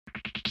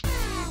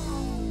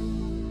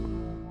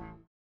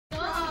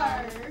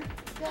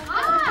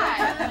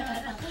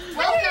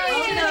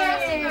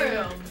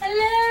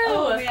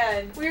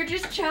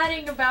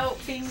chatting about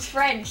being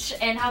French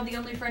and how the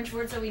only French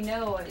words that we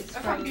know is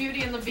from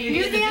Beauty and the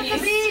Beast. Beauty and the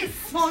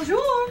Beast.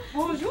 Bonjour.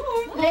 Bonjour.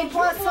 Les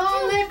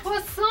poissons, les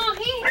poissons.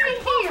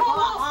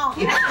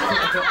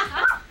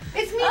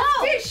 It's me,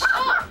 fish.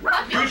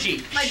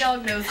 Gucci. My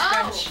dog knows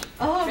French.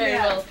 Oh, Very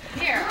well.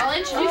 Here, I'll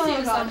introduce you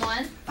to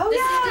someone. Oh, This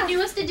yeah. is the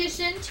newest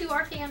addition to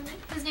our family.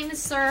 His name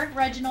is Sir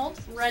Reginald.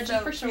 Reggie So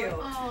for short. cute.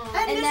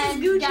 And this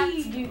then is Gucci. that's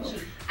Gucci.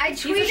 I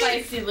He's a tweeted.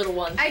 feisty little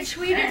one. I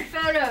tweeted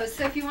photos,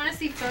 so if you want to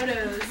see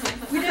photos,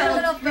 we did a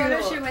little photo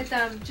cute. shoot with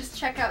them. Just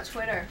check out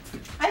Twitter.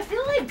 I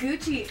feel like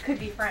Gucci could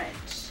be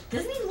French.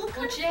 Doesn't he look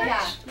kind of Gucci?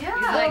 French? Yeah.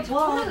 He's like,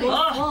 totally.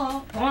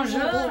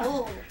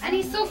 bonjour. And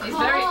he's so He's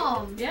very-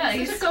 calm. Yeah,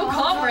 he's such a so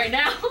calm dog. right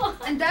now.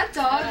 And that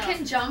dog Yeah.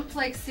 can jump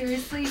like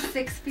seriously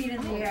 6 feet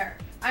in the air.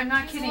 I'm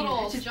not He's a kidding.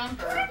 little It's just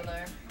jumper over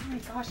there. Oh my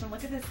gosh, and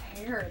look at this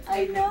hair.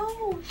 I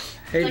know.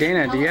 Hey Like,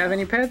 Dana, do you hello. have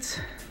any pets?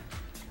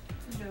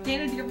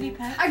 Dana, do you have any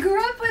pets? I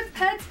grew up with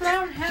pets, but I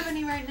don't have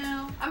any right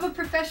now. I'm a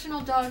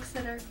professional dog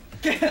sitter.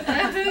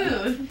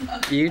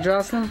 You,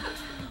 Jocelyn?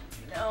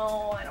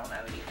 No, I don't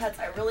have any pets.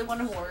 I really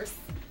want a horse.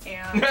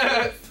 And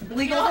if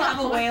legal to have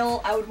a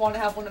whale, I would want to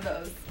have one of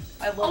those.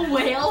 I love A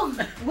whale?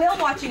 Whale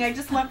watching. I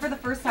just went for the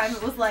first time.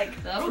 It was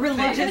like That'll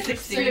religious fit.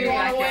 So you experience.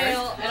 want a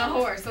whale and a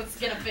horse that's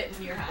gonna fit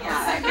in your house. Yeah,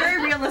 I have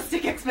very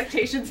realistic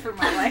expectations for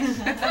my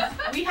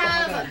life. We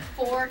have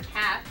 4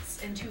 cats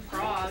and 2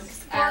 frogs.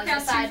 4 cats, 2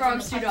 aside from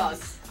frogs, the 2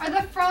 dogs. Are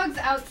the frogs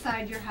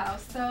outside your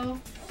house though?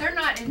 They're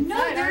not inside. No,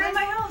 are they're they? in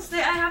my house. I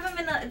have them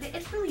in a.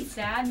 It's really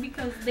sad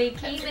because they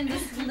came in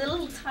this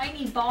little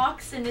tiny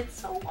box and it's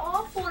so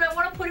awful. And I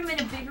want to put them in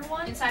a bigger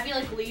one. And Savvy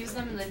like leaves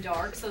them in the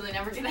dark so they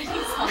never get any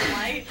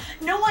sunlight.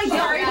 No, I don't.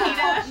 Sorry,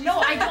 Nina. No,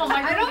 I don't.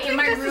 My room, I don't in think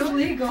my this is room.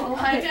 legal.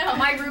 I know.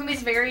 My room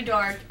is very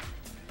dark.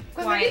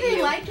 But Quiet maybe they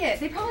you. like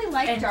it. They probably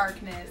like And-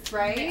 darkness,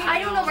 right? I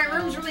don't know. My No.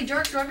 room's really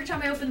dark, so every time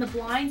I open the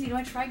blinds,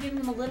 I try giving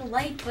them a little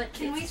light, but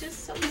Can it's we-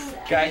 just so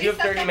sad. Guys, you have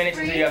Set 30 them minutes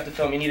free. until you have to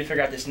film. You need to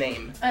figure out this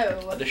name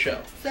Oh, of the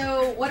show.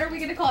 so what are we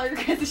gonna call your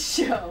guys'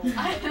 show?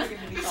 I What are we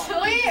gonna be called?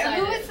 So Wait, who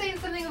excited. was saying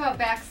something about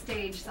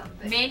backstage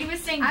something? Mandy was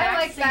saying I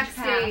like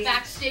backstage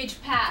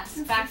backstage. pass.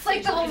 It's Backstage pass. like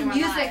Backstage the whole look into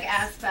our music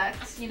lives.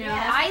 aspect, you know?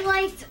 Yeah. I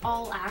liked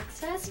all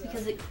access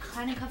because it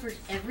kind of covers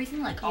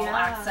everything, like all Yeah.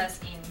 access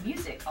in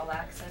music, all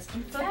access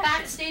in But fashion.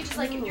 backstage is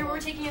like if you were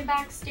taking a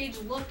backstage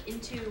look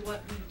into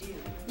what we do.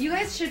 You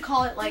guys should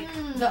call it like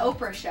the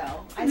Oprah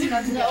show. I think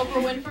that's The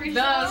Oprah Winfrey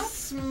The show.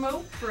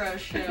 Smokra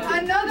show.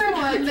 Another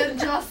one that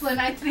Jocelyn,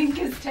 I think,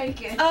 is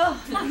taken. Oh,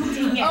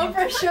 dang it.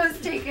 Oprah show's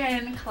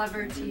taken.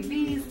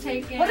 ClevverTV's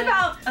taken. What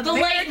about The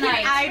American late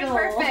night. Idol?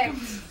 Perfect.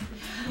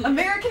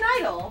 American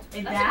Idol.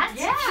 And that?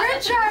 Yeah.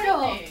 French that's a Idol.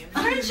 good name.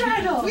 French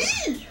Idol.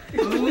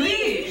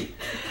 Oui.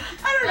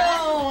 I don't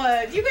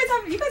know. You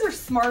guys are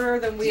smarter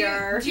than we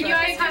are. Do you so-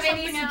 guys have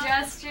any Something else?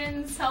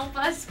 suggestions? Help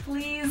us,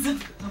 please. Any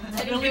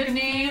Really good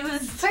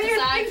names? Put your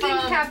Aside thinking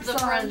from caps the on.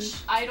 French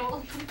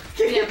Idol.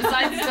 Yeah,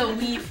 besides the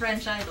wee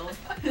French Idol.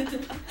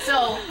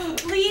 So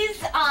please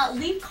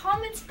leave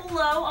comments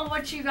below on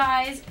what you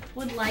guys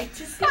would like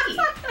to see.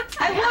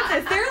 I love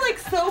this. They're like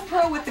so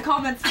pro with the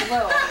comments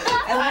below.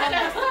 I love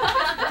it.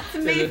 It's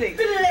amazing.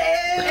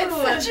 It's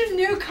such a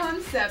new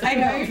concept. I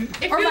know.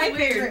 It Or feels my weird.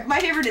 favorite. My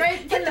favorite is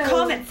Right in the below.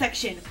 comment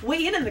section.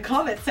 Weigh in the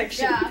comment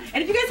section. Yeah.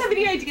 And if you guys have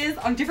any ideas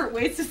on different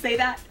ways to say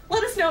that,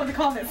 let us know in the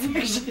comment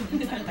section.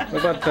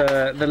 What about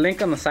the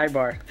link on the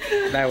sidebar?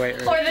 That way. Or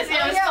this,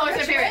 Oh, yeah, or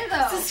which here. way,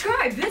 though?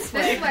 Subscribe this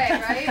way. This way,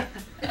 right?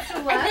 It's the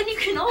And left. then you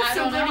can I also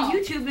don't go know. to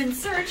YouTube and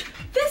search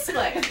this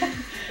way.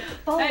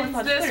 Follow us And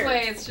on this Twitter.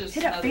 way it's just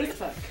Hit up other-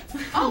 Facebook.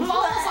 Oh,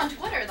 follow us on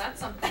Twitter. That's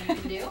something you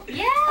can do.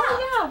 Yeah. Oh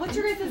yeah. What's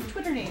your guys'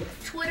 Twitter name?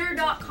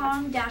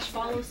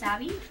 Twitter.com/follow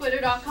Savvy.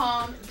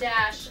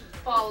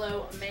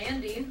 Twitter.com/follow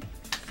Mandy.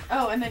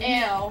 Oh, and then you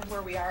And- know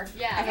where we are.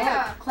 Yeah. I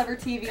Yeah.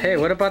 ClevverTV. Hey,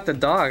 what about the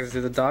dogs? Do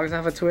the dogs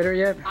have a Twitter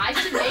yet? I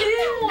should make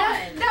them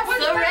one. That was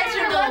So wearing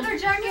your Reginald. leather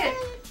jacket.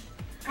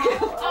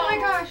 Oh my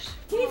gosh.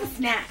 He needs a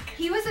snack.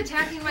 He was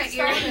attacking my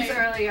Stop earrings it.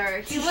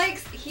 earlier. He's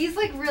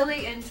like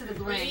really into the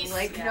bling, Please.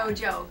 like Yeah. no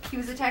joke. He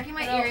was attacking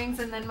my No. earrings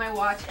and then my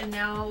watch and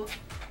now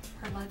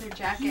her leather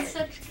jacket. He's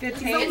such Good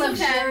He's taste. a It's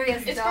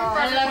luxurious It's dog.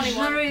 from a Forever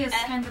 21. luxurious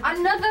kind of.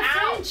 Another Ow.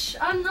 French,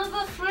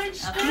 another French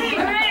A thing.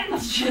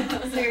 French.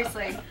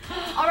 Seriously.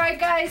 All right,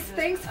 guys.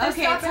 Thanks for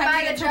Okay, stopping time to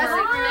by get the to dressing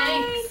work. room.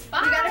 Thanks. We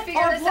gotta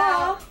figure Au this revoir.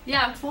 out.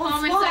 Yeah,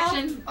 comment Bonsoir.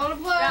 section. Au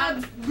revoir.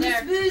 Down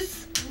there.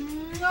 Bus,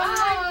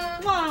 Bye.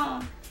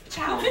 Mwah.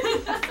 Ciao.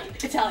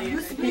 Italian.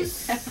 bus,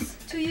 bus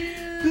to you.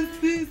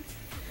 This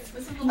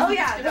is the Oh,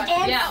 yeah, the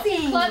yeah.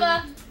 dancing.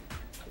 Clever.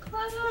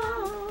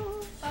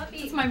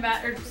 It's my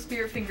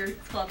spear finger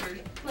clever.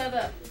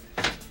 Clever.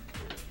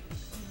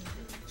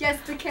 Yes,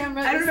 the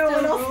camera. I don't is know what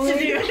still else to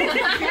do.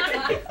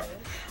 rolling.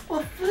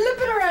 We'll flip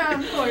it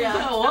around for you.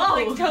 Oh,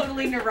 I'm like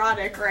totally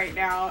neurotic right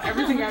now.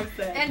 Everything I've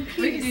said. And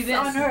We can do peace this.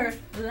 on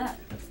earth.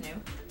 That's new.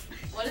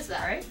 What is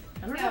that? Right?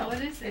 I don't Yeah, know.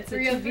 what is it? It's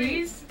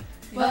 303. 303s.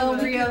 Well,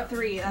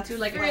 303. That's Do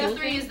like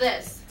 303 is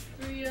this.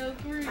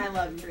 303. I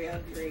love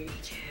 303.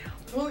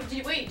 Oh, did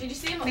you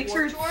see him at Make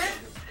Warped sure Tour?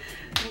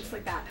 Looks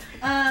like that.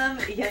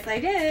 Yes, I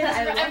did.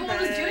 I love Everyone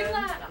was it. doing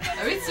that.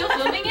 Are we still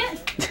filming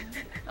it?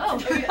 Oh.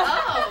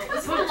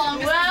 It's the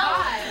longest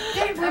time.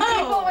 Did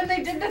people, when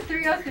they did the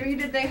 303,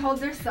 did they hold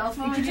their cell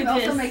phone could do and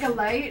also this. make a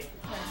light?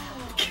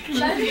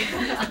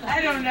 I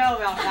don't know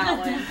about that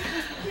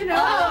one. You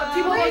know,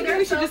 people hold Maybe their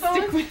we should cell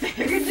just stick phones. with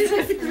You could do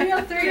this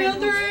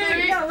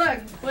 303. Yeah, look.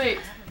 Wait.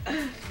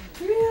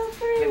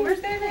 303. Wait,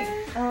 where's their thing?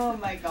 Oh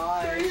my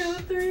gosh.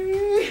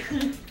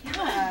 303.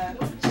 Yeah.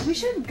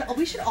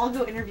 We should all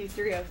go interview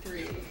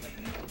 303.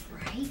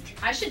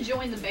 I should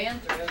join the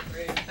band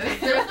 303. Are we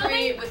still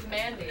filming? with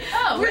Mandy.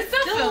 Oh, we're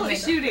still filming.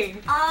 shooting.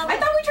 I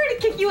thought we tried to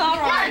kick you out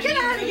already. Get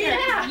out of here.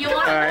 You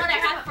want All right.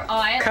 to have? Oh,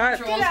 I have Cut,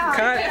 controls.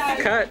 cut,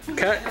 cut,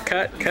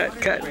 cut,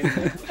 cut, cut, cut.